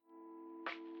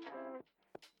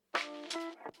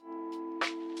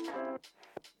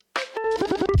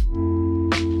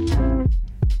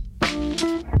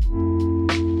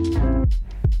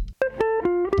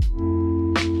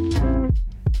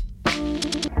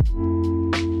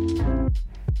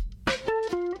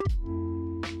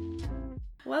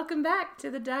Welcome back to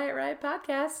the Diet Right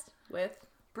podcast with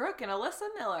Brooke and Alyssa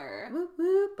Miller. whoop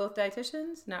whoop, both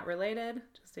dietitians, not related,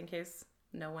 just in case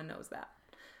no one knows that.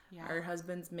 Yeah. Our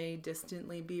husbands may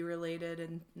distantly be related,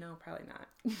 and no, probably not.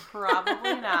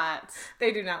 Probably not.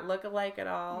 They do not look alike at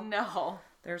all. No.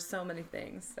 There's so many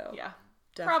things, so Yeah.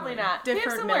 definitely Probably not. They have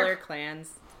Different similar- Miller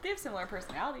clans. They have similar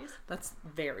personalities. That's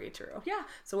very true. Yeah.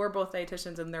 So we're both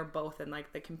dietitians, and they're both in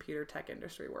like the computer tech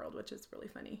industry world, which is really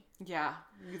funny. Yeah.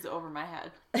 It's over my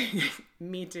head.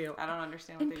 Me too. I don't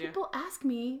understand what And they people ask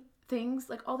me things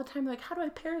like all the time, like, how do I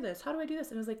pair this? How do I do this?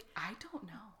 And I was like, I don't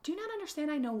know. do you not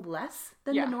understand I know less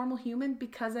than Yeah. the normal human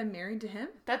because I'm married to him?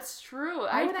 That's true. Why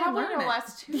I would I probably learn know it?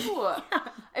 less too.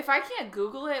 If I can't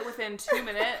Google it within 2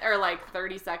 minutes or like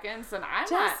 30 seconds, then I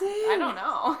don't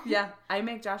know. Yeah, I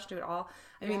make Josh do it all.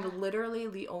 I mean, Yeah. literally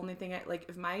the only thing like,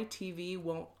 if my TV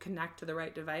won't connect to the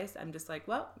right device, I'm just like,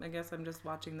 well, I guess I'm just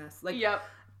watching this. Like, Yep.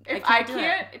 If I I can't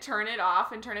can't turn it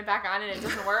off and turn it back on and it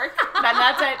doesn't work, then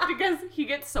that's it. Because he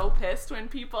gets so pissed when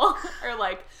people are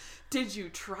like, did you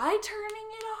try turning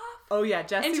it off? oh yeah,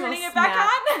 Jesse And will turning it back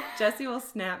on? Jesse will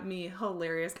snap me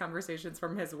hilarious conversations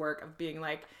from his work of being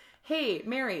like, hey,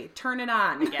 Mary, turn it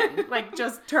on again. Like,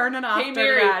 just turn it off. Hey, turn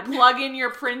Mary, it on. plug in your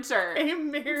printer. Hey,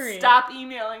 Mary. Stop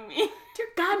emailing me. Dear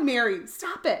God, Mary,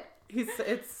 stop it.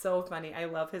 It's so funny. I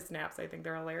love his snaps. I think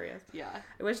they're hilarious. Yeah.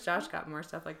 I wish Josh got more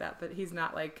stuff like that, but he's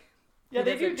not like... Yeah, he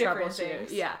they do doesn't different troubleshoot.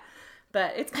 things. Yeah.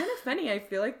 But it's kind of funny. I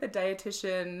feel like the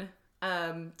dietitian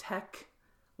tech,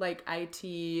 like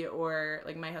IT, or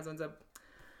like my husband's a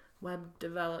web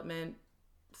development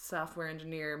software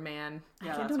engineer, man.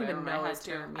 Yeah, I that's don't what even I know had his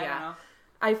too. term. I Yeah. don't know.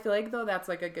 I feel like, though, that's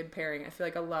like a good pairing. I feel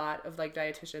like a lot of like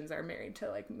dietitians are married to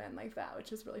like men like that,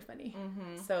 which is really funny.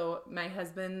 Mm-hmm. So my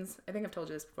husband's, I think I've told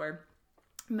you this before,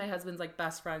 my husband's like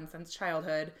best friend since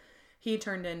childhood. He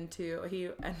turned into a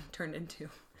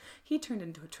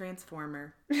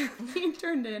transformer.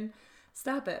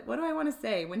 Stop it. What do I want to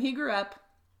say? When he grew up,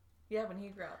 Yeah, when he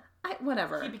grew up.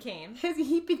 whatever. He became.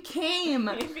 He became.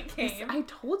 He became. I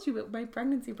told you my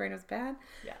pregnancy brain was bad.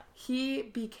 Yeah. He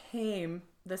became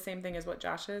the same thing as what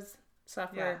Josh is,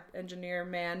 software engineer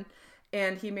man,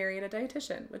 and he married a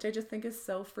dietitian, which I just think is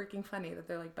so freaking funny that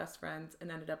they're like best friends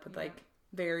and ended up with like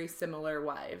very similar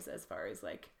wives as far as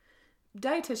like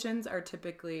dietitians are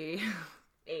typically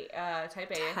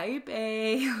Type A. type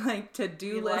A, like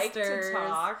to-do We like listers, to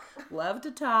talk. love to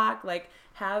talk, like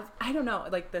have, I don't know,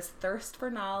 like this thirst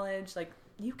for knowledge. Like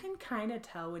you can kind of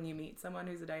tell when you meet someone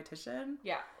who's a dietitian.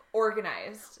 Yeah.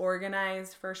 Organized.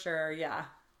 Organized for sure, yeah.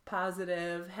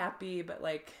 Positive, happy, but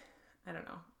like, I don't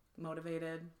know,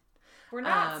 motivated. We're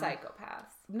not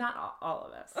psychopaths. Not all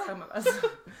of us, some of us.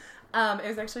 It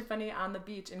was actually funny on the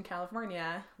beach in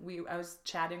California. I was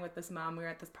chatting with this mom. We were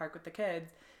at this park with the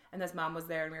kids, and this mom was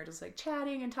there, and we were just like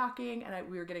chatting and talking, and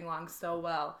we were getting along so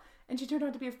well. And she turned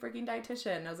out to be a freaking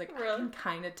dietitian. And I was like, Really? I can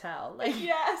kind of tell, like,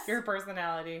 Yes. your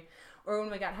personality. Or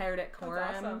when we got hired at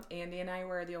Quorum, awesome. Andy and I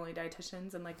were the only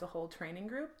dietitians in like the whole training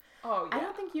group. Oh, yeah. I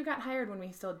don't think you got hired when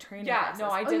we still had training Yeah, classes. no,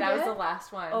 I Oh, did. you I was did? the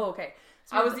last one. Oh, okay.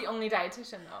 So I was the only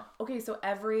dietitian, though. Okay, so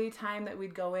every time that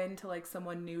we'd go into like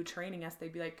someone new training us,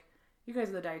 they'd be like, you guys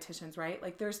are the dietitians, right?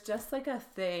 Like there's just like a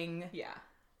thing. Yeah.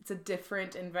 It's a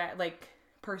different like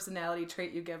personality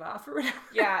trait you give off or whatever.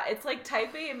 Yeah, it's like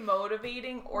type A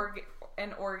motivating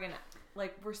and organized.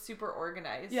 Like, we're super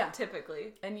organized,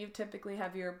 typically. And you typically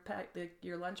have your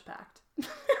lunch packed.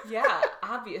 Yeah,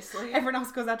 obviously. Everyone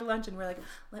else goes out to lunch and we're like,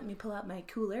 let me pull out my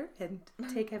cooler and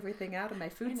take everything out of my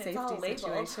food And it's safety all labeled.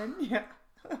 situation. Yeah.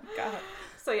 Oh, God.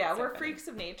 So yeah, So we're funny. freaks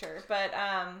of nature. But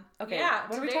Okay, yeah,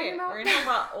 what are we today talking about? We're gonna talk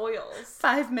about oils.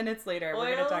 5 minutes later, we're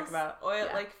going to talk about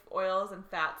like oils and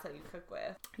fats that you cook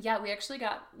with. Yeah, we actually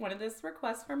got one of this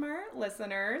requests from our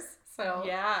listeners. So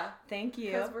Yeah, thank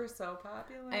you. because we're so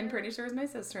popular. I'm pretty sure it was my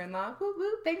sister-in-law. Woo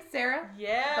woo. Thanks, Sarah.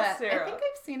 Yeah, But Sarah. I think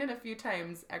I've seen it a few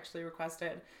times actually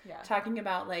requested. Yeah. Talking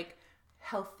about like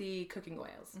healthy cooking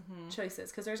oils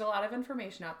choices, because there's a lot of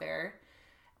information out there.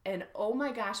 And oh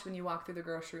my gosh, when you walk through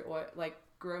the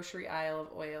grocery aisle of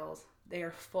oils, they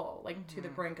are full, like to the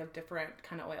brink of different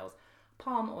kind of oils.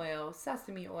 Palm oil,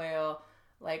 sesame oil,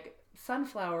 like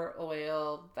sunflower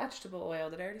oil, vegetable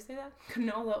oil. Did I already say that?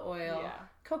 Canola oil,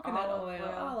 coconut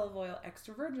olive oil,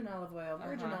 extra virgin olive oil,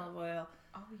 virgin olive oil.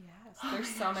 Oh yes, there's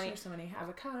so many. There's so many.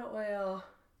 Avocado oil.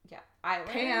 Yeah,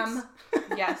 islands. Pam.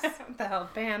 Yes. What the hell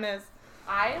Pam is.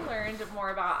 I learned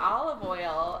more about olive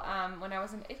oil when I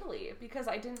was in Italy because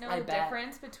I didn't know the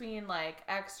difference between like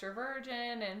extra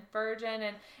virgin and virgin,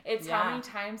 and it's how many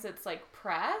times it's like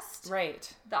pressed.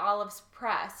 Right. The olive's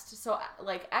pressed. So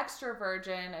like extra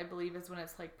virgin, I believe, is when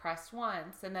it's like pressed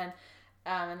once, and then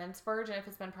it's virgin if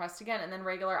it's been pressed again, and then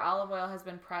regular olive oil has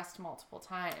been pressed multiple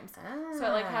times. So it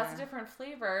like has a different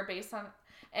flavor based on.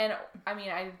 And I mean,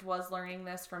 I was learning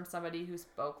this from somebody who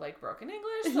spoke like broken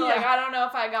English, so like I don't know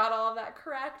if I got all of that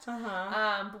correct.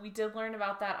 But we did learn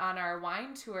about that on our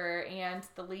wine tour, and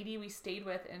the lady we stayed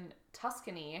with in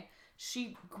Tuscany,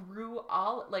 she grew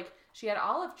she had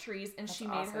olive trees, and she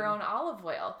made her own olive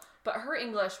oil. But her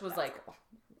English was cool.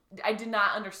 I did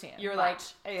not understand. You're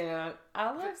much.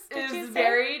 olives? It was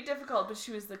very difficult, but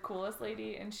she was the coolest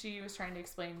lady, and she was trying to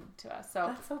explain to us. So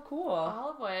that's so cool.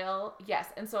 Olive oil, yes.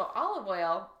 And so olive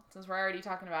oil, since we're already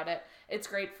talking about it, it's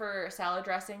great for salad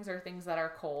dressings or things that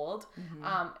are cold.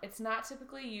 It's not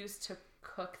typically used to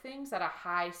cook things at a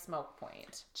high smoke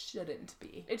point. Shouldn't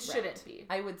be. It shouldn't be.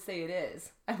 I would say it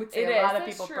is. I would say a lot of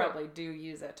people probably do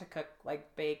use it to cook,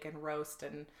 like bake and roast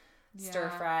and stir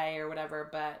fry or whatever,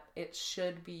 but it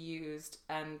should be used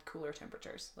on cooler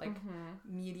temperatures. Like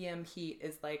medium heat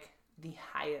is like the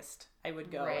highest I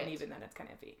would go, and even then it's kind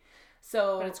of iffy.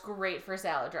 So, but it's great for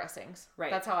salad dressings.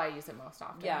 Right. That's how I use it most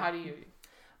often. Yeah. How do you?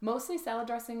 Mostly salad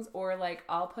dressings, or like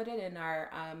I'll put it in our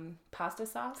pasta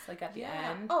sauce, like at the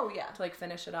end. Oh yeah. To like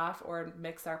finish it off, or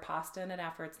mix our pasta in it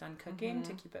after it's done cooking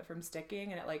to keep it from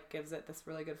sticking, and it like gives it this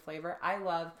really good flavor. I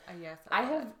love. I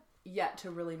have yet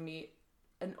to really meet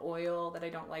an oil that I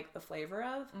don't like the flavor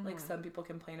of. Like some people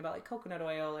complain about like coconut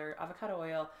oil or avocado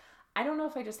oil. I don't know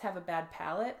if I just have a bad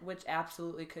palate, which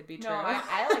absolutely could be true. No,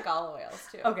 I like olive oils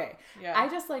too. Okay. Yeah. I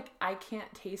just I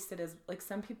can't taste it as, like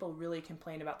some people really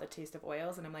complain about the taste of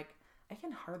oils, and I'm like, I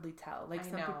can hardly tell. Like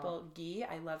some people, ghee,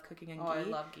 I love cooking in ghee. I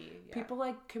love ghee. Yeah. People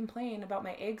like complain about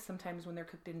my eggs sometimes when they're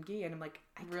cooked in ghee, and I'm like,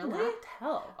 I cannot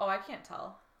tell. Oh, I can't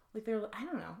tell. Like I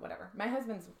don't know, whatever. My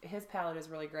his palate is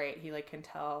really great. He like can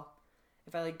tell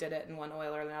if I like did it in one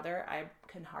oil or another. I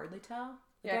can hardly tell.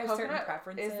 Like, yeah, I have certain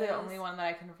preferences. Is the only one that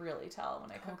I can really tell when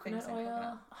I cook things in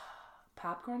coconut.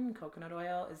 Popcorn and coconut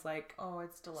oil is like, oh,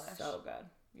 it's delicious. So good.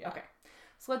 Yeah. Okay.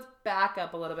 So let's back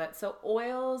up a little bit. So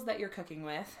oils that you're cooking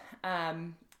with,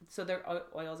 so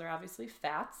oils are obviously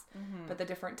fats, but the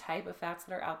different type of fats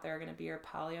that are out there are going to be your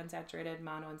polyunsaturated,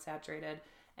 monounsaturated,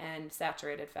 and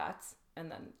saturated fats.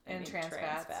 And then trans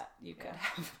fat. You could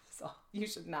have, so you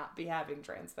should not be having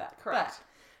trans fat. Correct.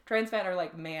 But trans fat are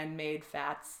like man-made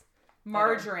fats.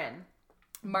 Margarine.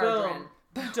 Boom.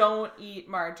 Don't eat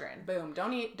margarine. Boom.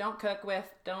 Don't eat, don't cook with,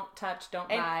 don't touch, don't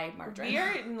buy margarine. We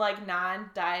are like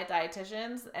non-diet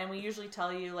dietitians, and we usually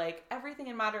tell you like everything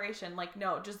in moderation. Like,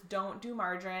 no, just don't do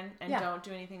margarine, and don't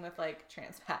do anything with like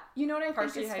trans fat. You know what I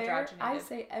think is fair? I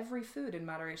say every food in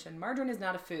moderation. Margarine is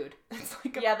not a food. It's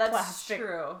like a that's plastic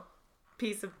true.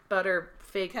 Piece of butter,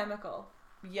 fake chemical,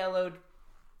 yellowed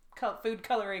food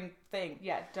coloring thing.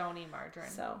 Yeah, don't eat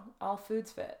margarine. So all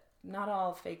foods fit. Not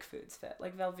all fake foods fit.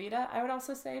 Like Velveeta, I would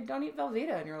also say don't eat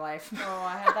Velveeta in your life. Oh,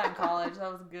 I had that in college.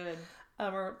 That was good.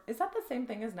 Or is that the same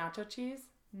thing as nacho cheese?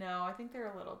 No, I think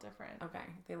they're a little different. Okay,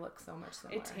 they look so much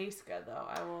similar. It tastes good though.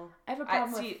 I have a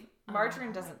problem with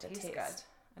margarine doesn't taste good.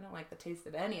 I don't like the taste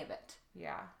of any of it.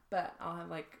 Yeah, but I'll have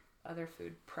like other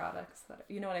food products that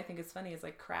what I think is funny is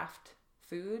like craft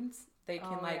foods. They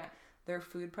can their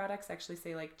food products actually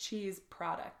say like cheese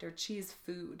product or cheese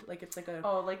food. Like it's like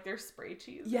like their spray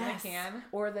cheese. Yes. In a can.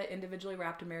 Or the individually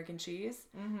wrapped American cheese.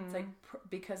 It's like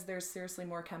because there's seriously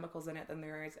more chemicals in it than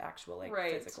there is actual like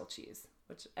physical cheese.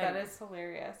 Which that is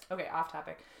hilarious. Okay, off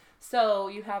topic. So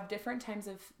you have different types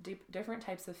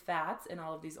of fats in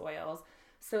all of these oils.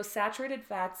 So saturated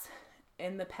fats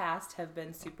in the past have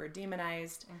been super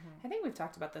demonized. I think we've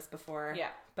talked about this before. Yeah.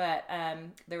 But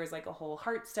there was like a whole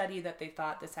heart study that they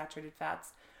thought the saturated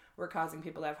fats were causing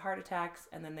people to have heart attacks,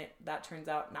 and then that turns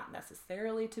out not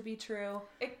necessarily to be true.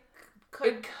 It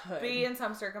could be in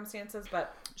some circumstances,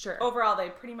 but sure. Overall, they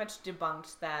pretty much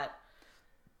debunked that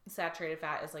saturated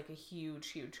fat is like a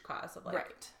huge cause of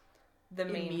like the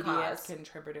main immediate cause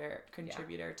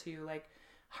contributor to like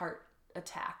heart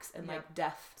attacks and like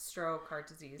death, stroke, heart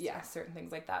disease, certain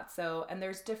things like that. So, and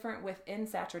there's different within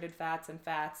saturated fats and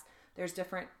fats, there's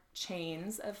different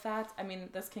chains of fats. I mean,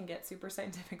 this can get super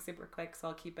scientific super quick, so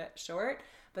I'll keep it short,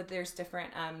 but there's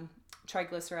different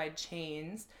triglyceride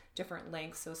chains, different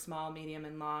lengths, so small, medium,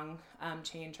 and long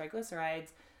chain triglycerides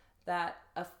that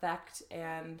affect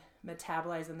and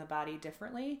metabolize in the body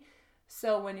differently.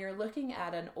 So when you're looking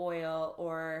at an oil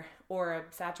or a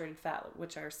saturated fat,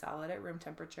 which are solid at room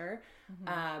temperature,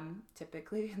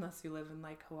 typically, unless you live in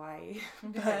like Hawaii,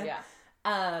 but,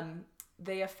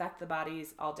 They affect the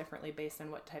bodies all differently based on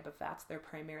what type of fats they're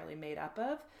primarily made up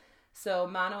of. So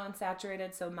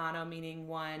monounsaturated, so mono meaning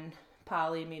one,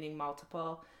 poly meaning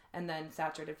multiple, and then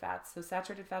saturated fats. So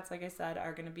saturated fats, like I said,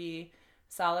 are going to be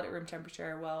solid at room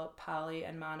temperature, while poly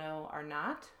and mono are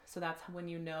not. So that's when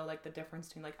you know like the difference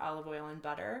between like olive oil and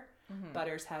butter.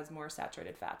 Butters has more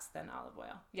saturated fats than olive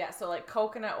oil. Yeah, so like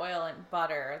coconut oil and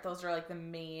butter, those are like the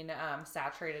main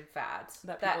saturated fats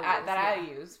that I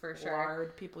use for sure.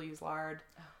 Lard, people use lard.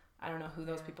 I don't know who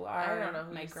those people are. I don't know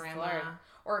who my uses grandma. lard.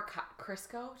 Or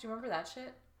Crisco. Do you remember that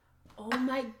shit? Oh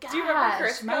my gosh. Do you remember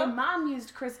Crisco? My mom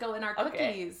used Crisco in our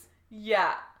cookies.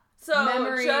 Yeah. So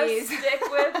Memories.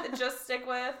 just stick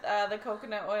with the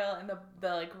coconut oil and the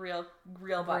like real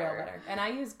butter. And I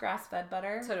use grass-fed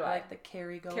butter. So do I. Like the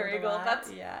Kerrygold. Kerrygold.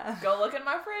 That's Go look in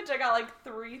my fridge. I got like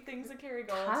 3 things of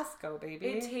Kerrygold. Costco, baby.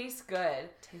 It tastes good.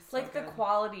 Tastes like so the good.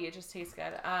 quality, it just tastes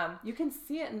good. You can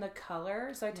see it in the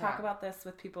color. So I talk about this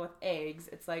with people with eggs.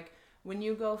 It's like when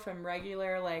you go from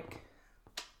regular like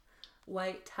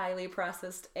white, highly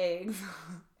processed eggs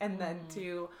and then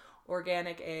to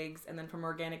organic eggs, and then from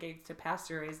organic eggs to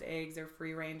pasture-raised eggs or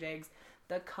free-range eggs,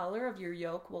 the color of your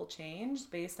yolk will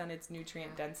change based on its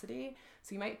nutrient density.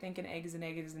 So you might think an egg is an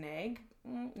egg is an egg.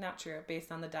 Not true,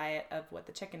 based on the diet of what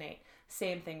the chicken ate.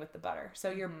 Same thing with the butter. So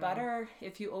your butter,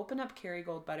 if you open up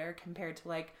Kerrygold butter compared to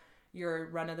like your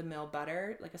run-of-the-mill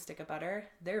butter, like a stick of butter,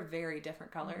 they're very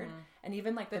different colored. And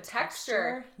even like the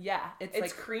texture. Yeah, it's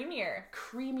like creamier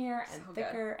and so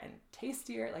thicker and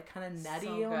tastier, like kind of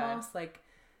nutty almost. Like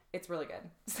it's really good.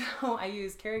 So I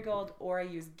use Kerrygold or I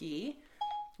use ghee,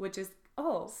 which is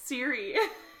Siri.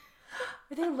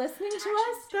 Are they listening to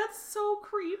us? That's so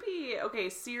creepy. Okay,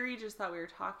 Siri just thought we were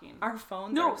talking. Our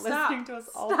phones are listening to us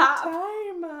all the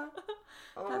time.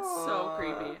 That's so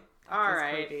creepy. All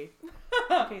right. Creepy.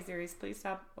 Okay, Siri, please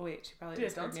stop. Oh wait, she probably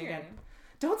just heard me again.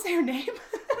 Don't say her name.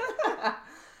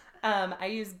 I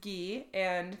use ghee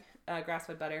and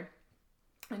grass-fed butter.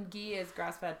 And ghee is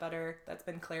grass-fed butter that's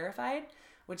been clarified,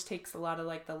 which takes a lot of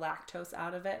like the lactose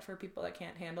out of it for people that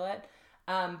can't handle it.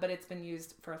 But it's been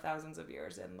used for thousands of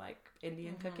years in like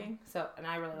Indian cooking. So, and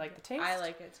I really like the taste. I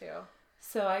like it too.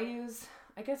 So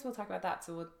I guess we'll talk about that.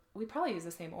 So we probably use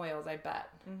the same oils, I bet.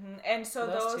 And so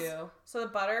those two. So the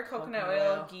butter, coconut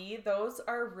oil, ghee, those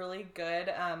are really good.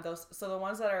 So the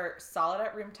ones that are solid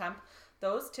at room temp,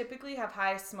 those typically have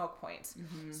high smoke points.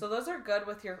 So those are good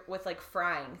with like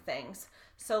frying things.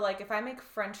 So like if I make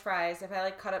French fries, if I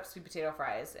like cut up sweet potato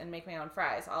fries and make my own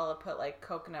fries, I'll put like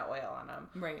coconut oil on them.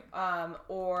 Right.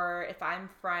 Or if I'm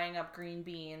frying up green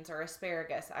beans or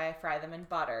asparagus, I fry them in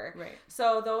butter. Right.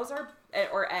 So those are,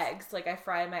 or eggs, like I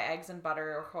fry my eggs in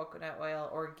butter or coconut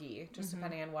oil or ghee, just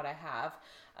depending on what I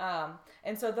have.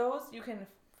 And so those you can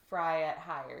fry at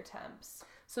higher temps.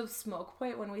 So smoke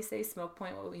point, when we say smoke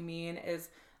point, what we mean is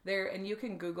there, and you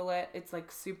can Google it. It's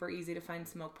like super easy to find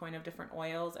smoke point of different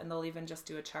oils, and they'll even just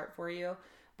do a chart for you.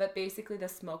 But basically the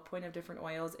smoke point of different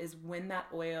oils is when that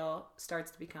oil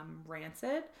starts to become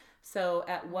rancid. So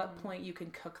at what point you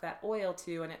can cook that oil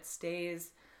to and it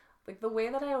stays, like the way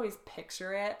that I always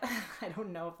picture it, I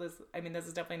don't know if this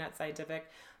is definitely not scientific,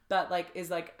 but like is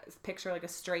like picture like a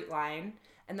straight line.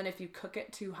 And then if you cook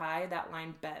it too high, that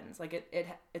line bends. Like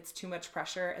it's too much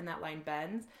pressure and that line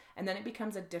bends. And then it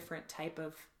becomes a different type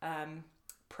of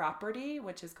property,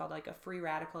 which is called like a free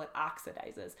radical. It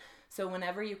oxidizes. So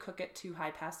whenever you cook it too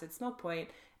high past its smoke point,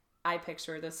 I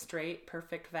picture the straight,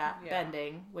 perfect fat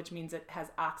bending, which means it has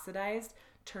oxidized,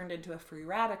 turned into a free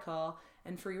radical.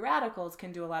 And free radicals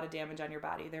can do a lot of damage on your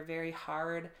body. They're very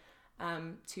hard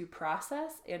to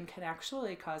process and can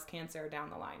actually cause cancer down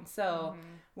the line. So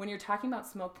when you're talking about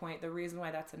smoke point, the reason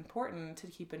why that's important to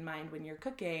keep in mind when you're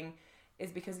cooking is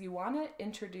because you want to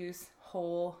introduce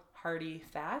whole, hearty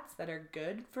fats that are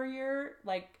good for your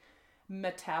like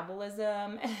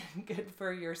metabolism and good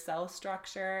for your cell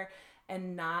structure,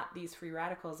 and not these free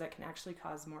radicals that can actually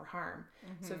cause more harm.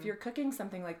 So if you're cooking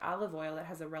something like olive oil that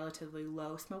has a relatively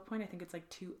low smoke point, I think it's like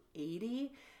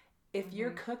 280. If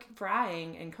you're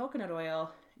frying in coconut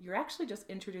oil, you're actually just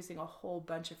introducing a whole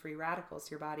bunch of free radicals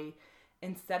to your body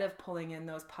instead of pulling in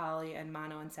those poly and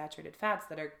monounsaturated fats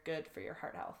that are good for your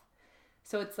heart health.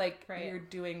 So it's like you're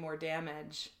doing more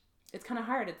damage. It's kind of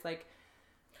hard. It's like...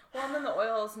 Well, and then the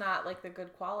oil is not like the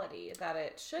good quality that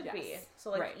it should be. So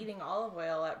like eating olive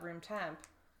oil at room temp,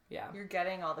 you're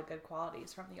getting all the good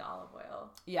qualities from the olive oil.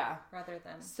 Yeah. Rather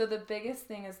than... So the biggest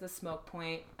thing is the smoke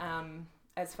point.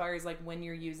 As far as like when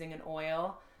you're using an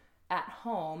oil at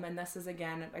home, and this is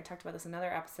again, I talked about this in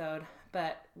another episode,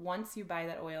 but once you buy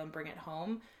that oil and bring it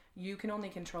home, You can only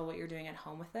control what you're doing at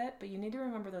home with it, but you need to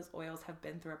remember those oils have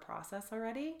been through a process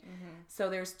already.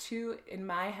 So in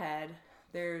my head,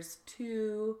 there's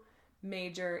two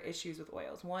major issues with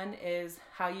oils. One is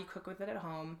how you cook with it at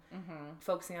home,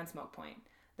 focusing on smoke point.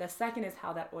 The second is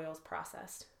how that oil is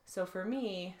processed. So for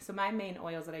me, my main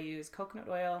oils that I use, coconut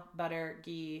oil, butter,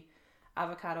 ghee,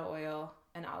 avocado oil,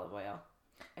 and olive oil.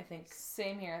 I think.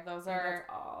 Same here. Those are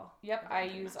all. Yep. I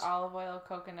use olive oil,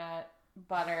 coconut,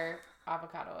 butter,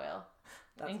 avocado oil,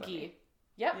 and ghee.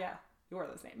 Yep. Yeah. You're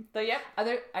the same. Yep.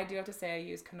 I do have to say I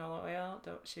use canola oil.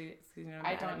 Excuse me.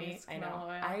 I don't use canola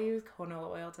oil. I use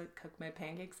canola oil to cook my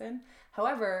pancakes in.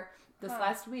 However, this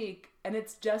last week, and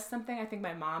it's just something I think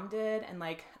my mom did, and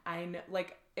I know,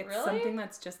 it's something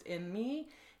that's just in me.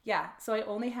 Yeah. So I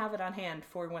only have it on hand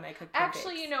for when I cook pancakes.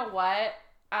 Actually, you know what?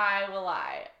 I will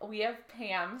lie. We have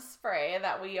Pam spray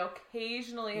that we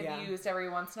occasionally have used every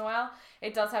once in a while.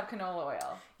 It does have canola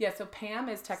oil. Yeah, so Pam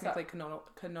is technically canola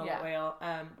oil.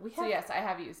 Yes, I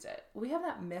have used it. We have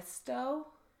that Misto.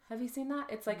 Have you seen that?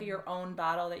 It's like your own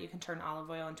bottle that you can turn olive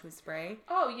oil into a spray.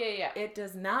 Oh, yeah. It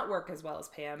does not work as well as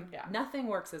Pam. Yeah. Nothing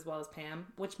works as well as Pam,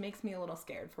 which makes me a little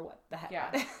scared for what the heck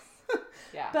that is.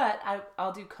 Yeah. But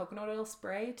I'll do coconut oil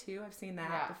spray too. I've seen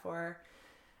that before.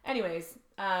 Anyways,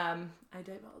 I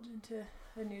divulged into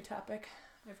a new topic.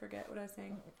 I forget what I was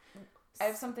saying. I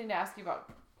have something to ask you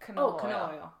about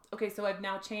canola oil. Okay, so I've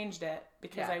now changed it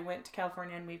because I went to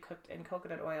California and we cooked in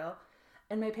coconut oil,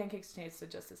 and my pancakes tasted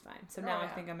just as fine. So now I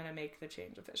think I'm going to make the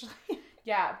change officially.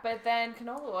 Yeah, but then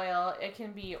canola oil, it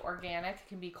can be organic, it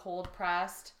can be cold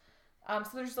pressed. So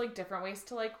there's different ways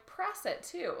to press it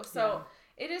too. So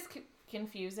it is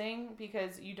confusing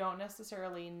because you don't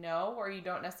necessarily know, or you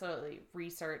don't necessarily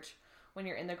research when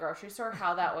you're in the grocery store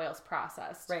how that oil's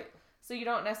processed. Right. So you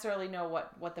don't necessarily know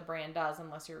what the brand does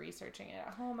unless you're researching it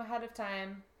at home ahead of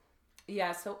time.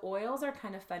 Yeah, so oils are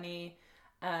kind of funny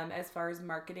as far as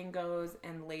marketing goes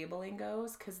and labeling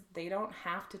goes, because they don't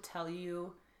have to tell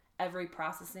you every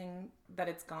processing that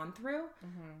it's gone through.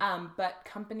 But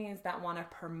companies that want to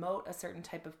promote a certain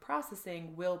type of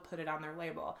processing will put it on their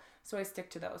label. So I stick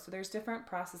to those. So there's different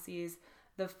processes.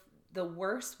 The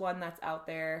worst one that's out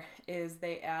there is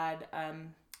they add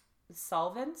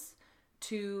solvents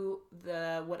to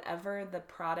whatever the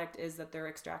product is that they're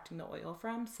extracting the oil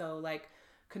from. So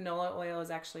canola oil is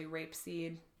actually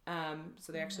rapeseed.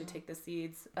 So they actually take the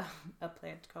seeds of a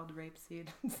plant called rapeseed.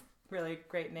 Really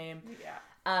great name.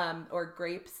 Yeah. Or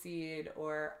grape seed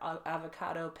or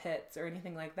avocado pits or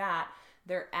anything like that.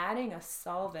 They're adding a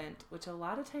solvent, which a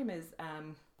lot of time is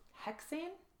hexane.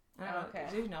 I don't know.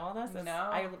 Did you know all this? No.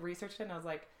 I researched it and I was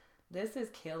like, this is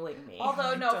killing me.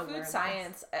 Although no, food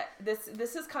science.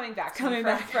 This is coming back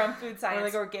from food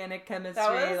science. Or organic chemistry.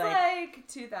 That was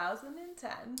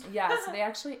 2010. Yeah, so they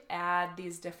actually add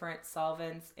these different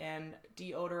solvents and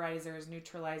deodorizers,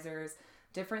 neutralizers,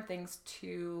 different things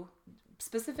to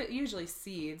usually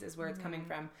seeds is where it's coming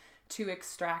from, to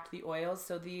extract the oils.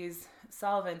 So these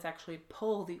solvents actually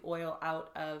pull the oil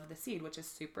out of the seed, which is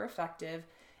super effective.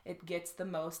 It gets the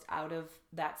most out of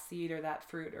that seed or that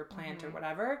fruit or plant or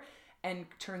whatever, and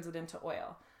turns it into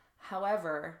oil.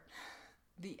 However,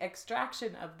 the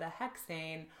extraction of the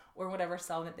hexane or whatever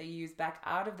solvent they use back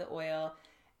out of the oil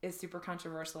is super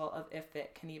controversial of if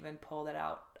it can even pull that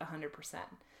out 100%.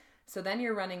 So then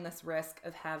you're running this risk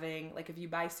of having, if you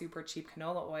buy super cheap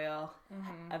canola oil,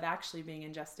 of actually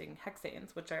ingesting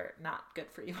hexanes, which are not good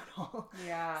for you at all.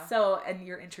 Yeah. So, and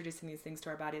you're introducing these things to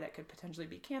our body that could potentially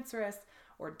be cancerous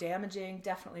or damaging,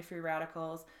 definitely free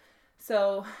radicals.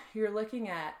 So you're looking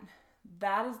at,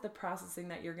 that is the processing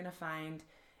that you're going to find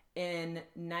in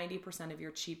 90% of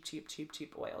your cheap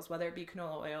oils, whether it be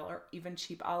canola oil or even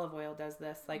cheap olive oil does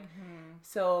this.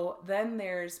 So then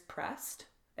there's pressed,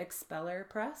 expeller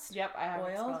pressed. Yep, I have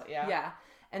oil. Yeah.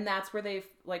 And that's where they've,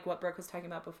 what Brooke was talking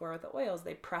about before with the oils,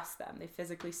 they press them. They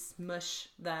physically smush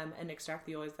them and extract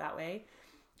the oils that way.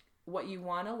 What you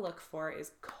want to look for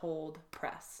is cold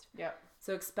pressed. Yep.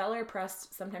 So expeller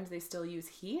pressed, sometimes they still use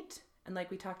heat. And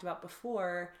like we talked about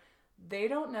before, they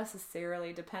don't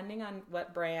necessarily, depending on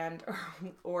what brand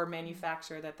or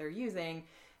manufacturer that they're using,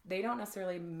 they don't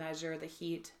necessarily measure the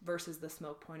heat versus the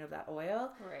smoke point of that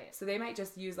oil. Right. So they might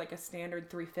just use a standard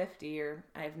 350, or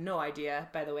I have no idea,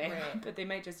 by the way, right. But they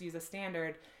might just use a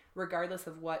standard regardless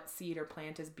of what seed or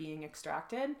plant is being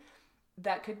extracted.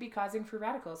 That could be causing free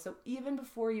radicals. So even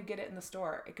before you get it in the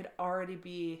store, it could already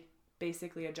be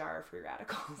basically a jar of free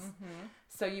radicals.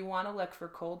 So you want to look for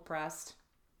cold pressed.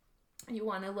 You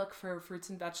want to look for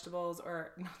fruits and vegetables,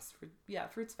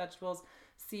 fruits, vegetables,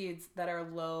 seeds that are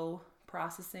low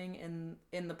processing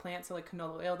in the plant. So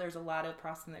canola oil, there's a lot of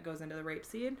processing that goes into the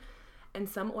rapeseed. And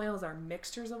some oils are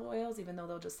mixtures of oils, even though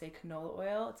they'll just say canola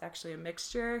oil. It's actually a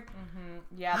mixture.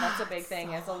 Yeah, that's a big thing.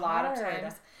 So It's a lot of hard.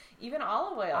 times, even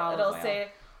olive oil.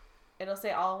 It'll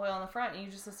say olive oil on the front, and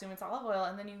you just assume it's olive oil,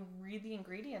 and then you read the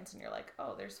ingredients, and you're like,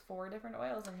 oh, there's 4 different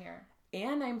oils in here.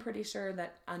 And I'm pretty sure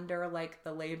that under like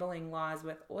the labeling laws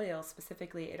with oil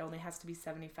specifically, it only has to be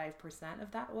 75%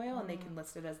 of that oil, and they can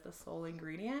list it as the sole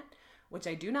ingredient, which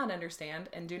I do not understand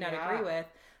and do not agree with.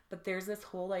 But there's this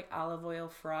whole like olive oil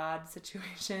fraud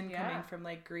situation coming from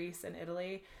like Greece and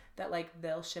Italy that like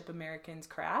they'll ship Americans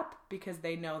crap because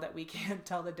they know that we can't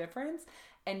tell the difference.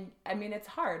 And I mean, it's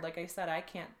hard. Like I said, I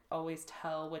can't always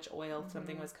tell which oil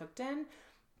something was cooked in,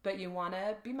 but you want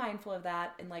to be mindful of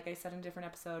that. And like I said in a different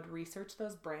episode, research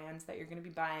those brands that you're going to be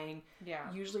buying. Yeah.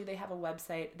 Usually they have a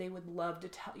website. They would love to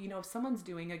tell, you know, if someone's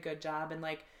doing a good job and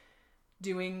like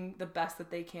doing the best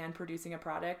that they can producing a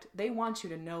product, they want you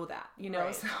to know that, you know.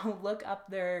 Right. So look up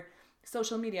their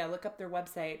social media, look up their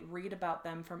website, read about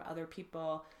them from other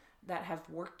people that have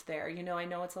worked there. You know, I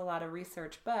know it's a lot of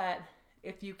research, but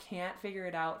if you can't figure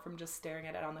it out from just staring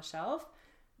at it on the shelf,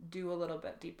 do a little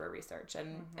bit deeper research.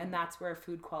 And that's where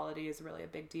food quality is really a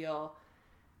big deal.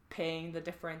 Paying the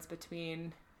difference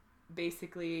between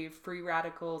basically free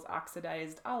radicals,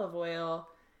 oxidized olive oil,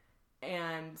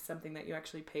 and something that you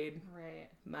actually paid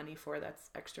money for that's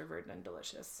extra virgin and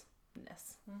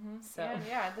deliciousness. So and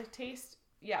the taste,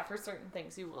 for certain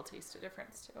things you will taste a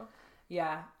difference too.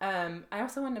 Yeah. I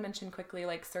also wanted to mention quickly,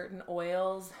 like certain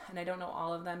oils, and I don't know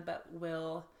all of them, but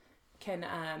can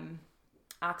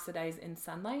oxidize in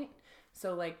sunlight.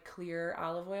 So like clear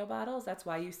olive oil bottles, that's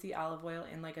why you see olive oil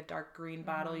in like a dark green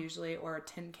bottle usually, or a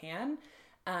tin can.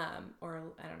 Or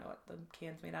I don't know what the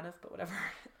can's made out of, but whatever.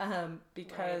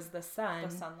 Because the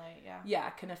sunlight,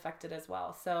 can affect it as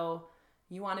well. So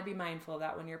you want to be mindful of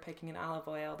that when you're picking an olive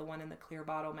oil. The one in the clear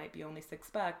bottle might be only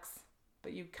 $6,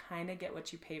 but you kind of get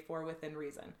what you pay for within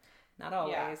reason. Not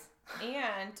always.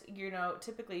 Yeah. And, you know,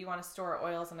 typically you want to store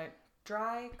oils in a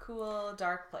dry, cool,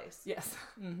 dark place. Yes.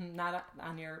 Not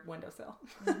on your windowsill.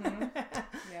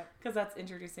 Yep. Because that's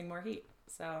introducing more heat.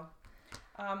 So...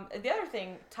 the other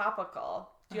thing, topical.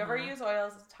 Do you ever use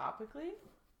oils topically?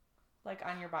 Like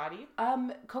on your body?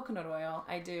 Coconut oil,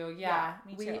 I do. Yeah,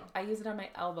 me too. I use it on my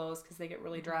elbows because they get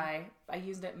really dry. I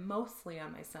used it mostly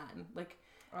on my son. Like,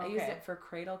 I used it for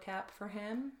cradle cap for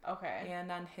him. Okay.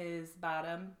 And on his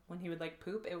bottom, when he would like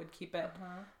poop, it would keep it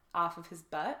off of his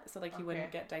butt, so like he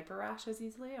wouldn't get diaper rash as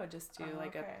easily. I would just do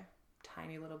like a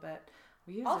tiny little bit.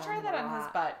 I'll try that on his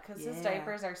butt because his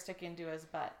diapers are sticking to his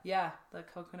butt. Yeah, the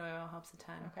coconut oil helps a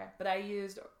ton. Okay. But I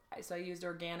used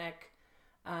organic,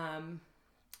 unrefined.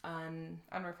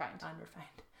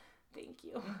 Thank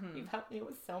you. You've helped me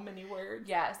with so many words.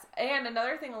 Yes. And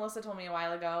another thing Alyssa told me a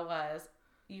while ago was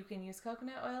you can use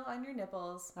coconut oil on your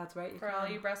nipples. That's right. For all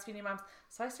you breastfeeding moms.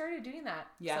 So I started doing that.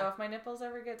 Yeah. So if my nipples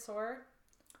ever get sore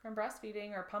from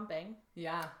breastfeeding or pumping,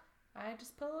 I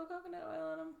just put a little coconut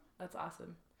oil on them. That's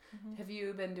awesome. Have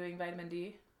you been doing vitamin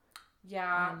D?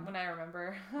 Yeah, when I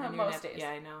remember. Most days.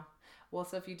 Yeah, I know. Well,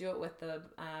 so if you do it with the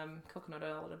coconut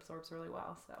oil, it absorbs really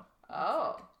well.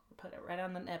 So put it right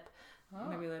on the nip.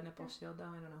 Maybe the nipple shield, though.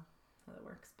 I don't know how that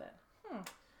works, but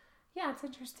yeah, it's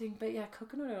interesting. But yeah,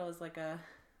 coconut oil is like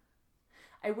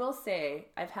I will say,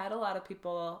 I've had a lot of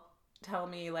people tell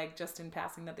me, like, just in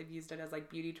passing, that they've used it as like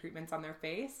beauty treatments on their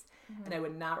face, and I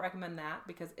would not recommend that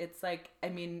because it's like, I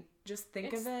mean, just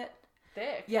think of it.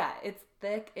 Thick. Yeah, it's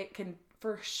thick. It can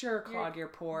for sure clog your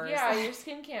pores. Yeah, your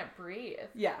skin can't breathe.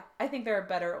 Yeah, I think there are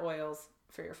better oils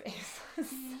for your face.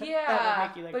 Yeah,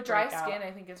 make you, like, but dry break out. skin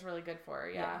I think is really good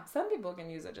for. Yeah, some people can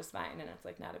use it just fine, and it's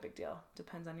like not a big deal.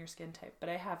 Depends on your skin type. But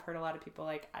I have heard a lot of people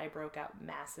like, I broke out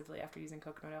massively after using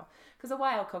coconut oil because a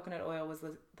while coconut oil was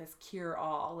this cure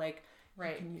all. Like,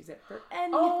 you can use it for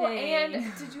anything. Oh, and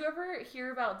did you ever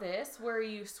hear about this where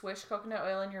you swish coconut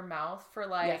oil in your mouth for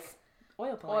like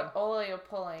oil pulling? Oil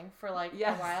pulling for like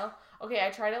a while. Okay,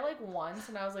 I tried it like once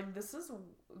and I was like, this is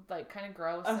like kind of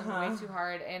gross and way too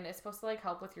hard, and it's supposed to like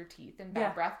help with your teeth and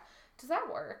bad breath. Does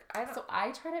that work? So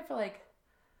I tried it for like,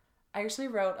 I actually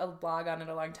wrote a blog on it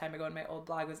a long time ago when my old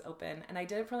blog was open, and I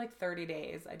did it for like 30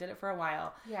 days. I did it for a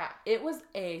while. Yeah. It was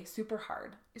super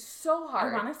hard. It's so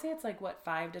hard. I want to say it's like,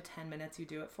 5 to 10 minutes you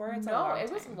do it for? It's a long time.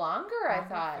 It was longer, I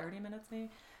thought. 30 minutes maybe?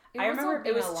 I remember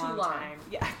it was a long time.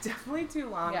 Yeah, definitely too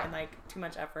long and like too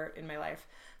much effort in my life.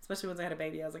 Especially once I had a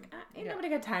baby, I was like, ain't nobody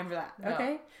got time for that. No.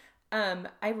 Okay.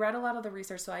 I read a lot of the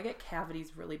research, so I get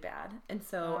cavities really bad. And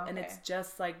so, and it's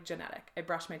just like genetic. I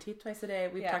brush my teeth twice a day.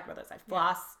 We've talked about this. I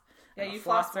floss. Yeah, you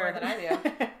floss more than I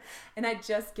do. And I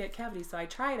just get cavities. So I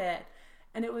tried it,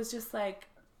 and it was just like,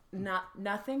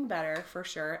 nothing better for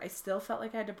sure. I still felt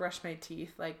like I had to brush my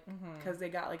teeth, like, because they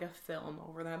got like a film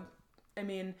over them. I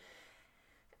mean,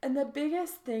 and the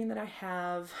biggest thing that I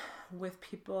have with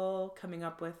people coming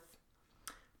up with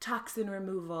toxin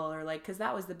removal, or like, because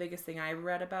that was the biggest thing I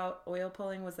read about oil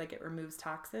pulling, was like it removes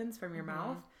toxins from your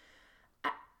mouth.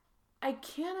 I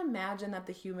can't imagine that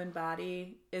the human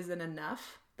body isn't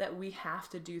enough, that we have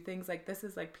to do things like this.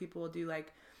 Is like people will do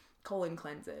like colon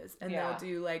cleanses, and they'll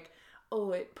do like,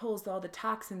 oh, it pulls all the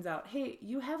toxins out. Hey,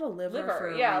 you have a liver for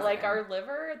a reason. Like our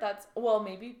liver,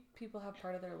 maybe people have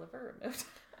part of their liver removed.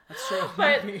 That's true.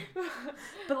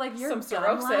 But like your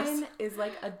gum line is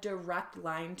like a direct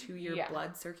line to your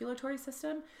blood circulatory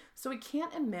system. So we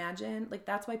can't imagine, like,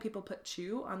 that's why people put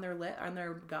chew on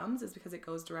their gums, is because it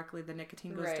goes directly, the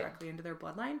nicotine goes directly into their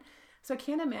bloodline. So I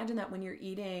can't imagine that when you're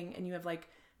eating and you have like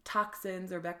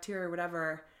toxins or bacteria or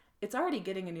whatever, it's already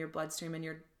getting into your bloodstream, and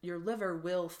your liver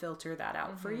will filter that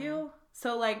out for you.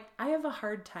 So like I have a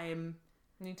hard time,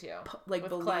 me too, like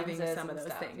with believing some of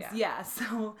those things. Yeah.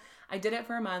 So I did it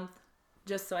for a month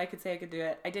just so I could say I could do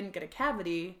it. I didn't get a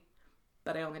cavity,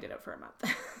 but I only did it for a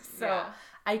month. So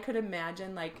I could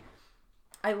imagine, like,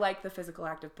 I like the physical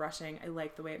act of brushing. I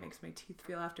like the way it makes my teeth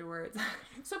feel afterwards.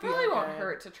 So it probably won't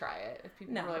hurt to try it if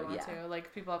people really want to. Like,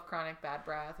 if people have chronic bad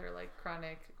breath or like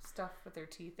chronic stuff with their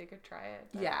teeth, they could try it.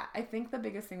 But... Yeah, I think the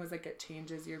biggest thing was like it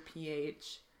changes your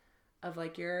pH of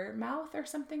like your mouth or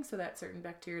something, so that certain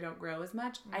bacteria don't grow as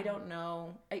much. I don't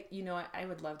know. I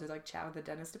would love to like chat with a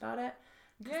dentist about it.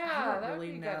 Yeah, that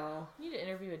would be good. You need to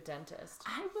interview a dentist.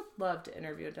 I would love to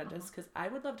interview a dentist, because I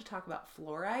would love to talk about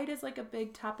fluoride is like a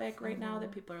big topic right now,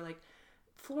 that people are like,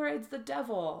 fluoride's the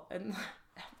devil, and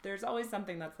there's always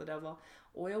something that's the devil.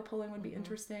 Oil pulling would be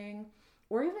interesting,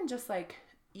 or even just like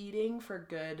eating for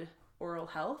good oral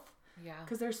health. Yeah.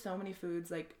 Because there's so many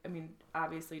foods, like, I mean,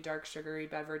 obviously dark sugary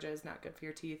beverages, not good for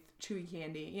your teeth, chewy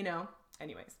candy,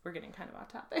 Anyways, we're getting kind of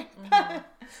off topic.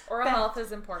 Oral health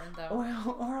is important, though.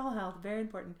 Oral health, very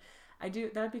important.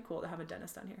 That would be cool to have a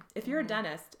dentist on here. If you're a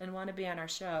dentist and want to be on our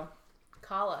show,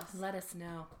 call us. Let us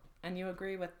know. And you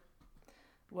agree with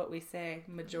what we say,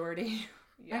 majority.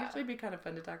 Yeah. It'd actually be kind of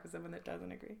fun to talk with someone that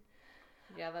doesn't agree.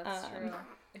 Yeah, that's true.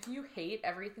 If you hate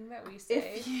everything that we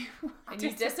say, and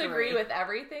you disagree with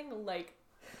everything, like,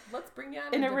 let's bring you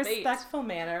on in a debate. Respectful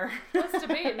manner. Let's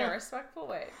debate in a respectful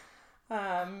way.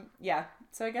 Yeah.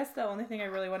 So I guess the only thing I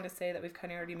really wanted to say that we've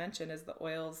kind of already mentioned is the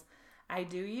oils I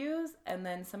do use, and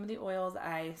then some of the oils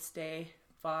I stay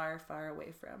far, far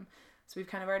away from. So we've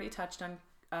kind of already touched on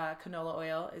canola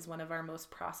oil is one of our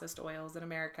most processed oils in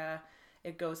America.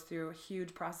 It goes through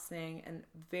huge processing and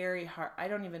very hard. I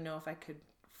don't even know if I could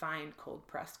find cold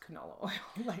pressed canola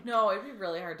oil. No, it'd be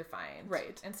really hard to find.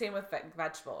 Right. And same with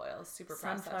vegetable oils, super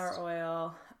processed. Sunflower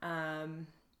oil,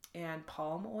 and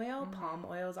palm oil. Palm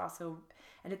oil is also,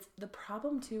 and it's the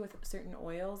problem too with certain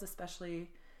oils, especially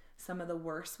some of the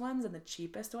worst ones and the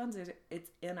cheapest ones, is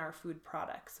it's in our food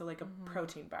products. So like a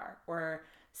protein bar or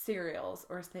cereals,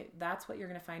 or that's what you're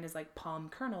going to find is like palm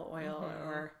kernel oil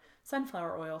or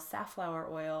sunflower oil, safflower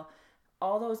oil.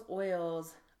 All those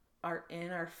oils are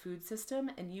in our food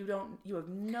system, and you have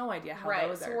no idea how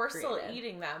those are so we're created. Still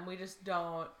eating them, we just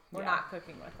we're not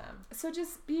cooking with them. So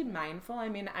just be mindful. I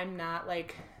mean, I'm not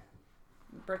like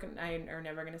Brooke and I are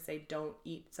never going to say don't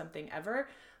eat something ever,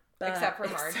 except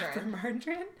for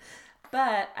margarine.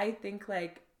 But I think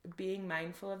like being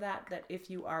mindful of that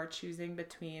if you are choosing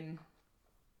between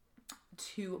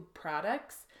two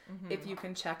products, if you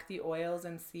can check the oils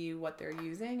and see what they're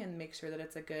using and make sure that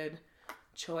it's a good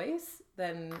choice,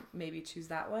 then maybe choose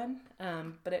that one.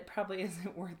 But it probably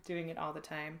isn't worth doing it all the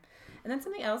time. And then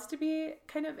something else to be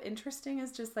kind of interesting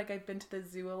is just like I've been to the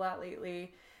zoo a lot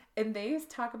lately, and they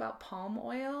talk about palm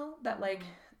oil, that like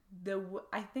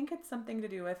I think it's something to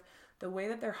do with the way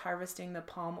that they're harvesting the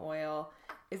palm oil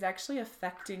is actually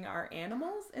affecting our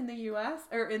animals in the US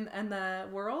or in the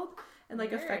world, and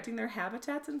like affecting their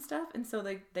habitats and stuff. And so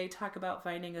they talk about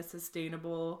finding a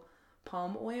sustainable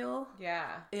palm oil. Yeah.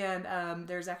 And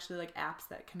there's actually like apps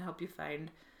that can help you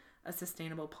find a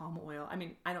sustainable palm oil. I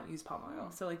mean, I don't use palm oil,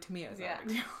 so like to me it was not a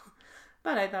big deal.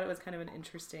 But I thought it was kind of an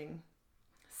interesting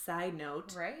side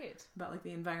note about like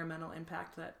the environmental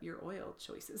impact that your oil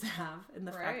choices have, and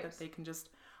the fact that they can just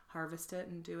harvest it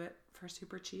and do it for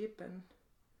super cheap. And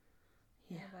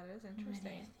yeah, that is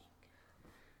interesting.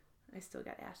 I still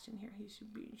got Ashton here. He's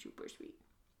being super sweet.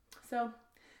 So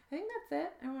I think that's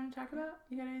it I want to talk about.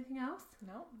 You got anything else?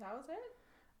 No, that was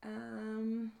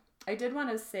it. I did want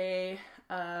to say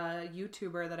a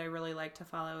YouTuber that I really like to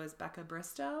follow is Becca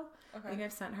Bristow. Okay. I think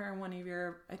I've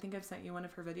sent you one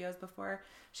of her videos before.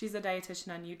 She's a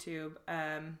dietitian on YouTube.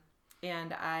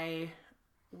 And I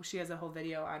she has a whole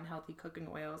video on healthy cooking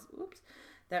oils.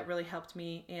 That really helped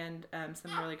me, and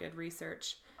some really good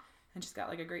research. And she's got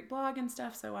like a great blog and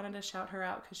stuff, so I wanted to shout her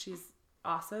out because she's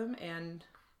awesome, and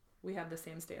we have the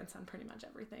same stance on pretty much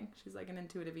everything. She's like an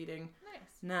intuitive eating,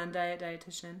 non-diet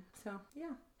dietitian. So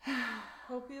yeah.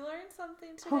 Hope you learned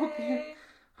something today.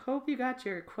 Hope you got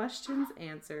your questions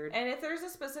answered. And if there's a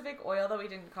specific oil that we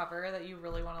didn't cover that you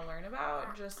really want to learn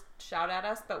about, just shout at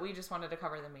us. But we just wanted to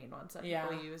cover the main ones that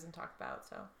people use and talk about.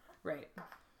 So right.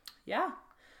 Yeah.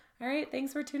 All right.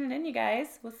 Thanks for tuning in, you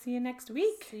guys. We'll see you next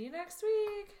week. See you next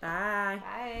week. Bye.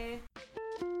 Bye.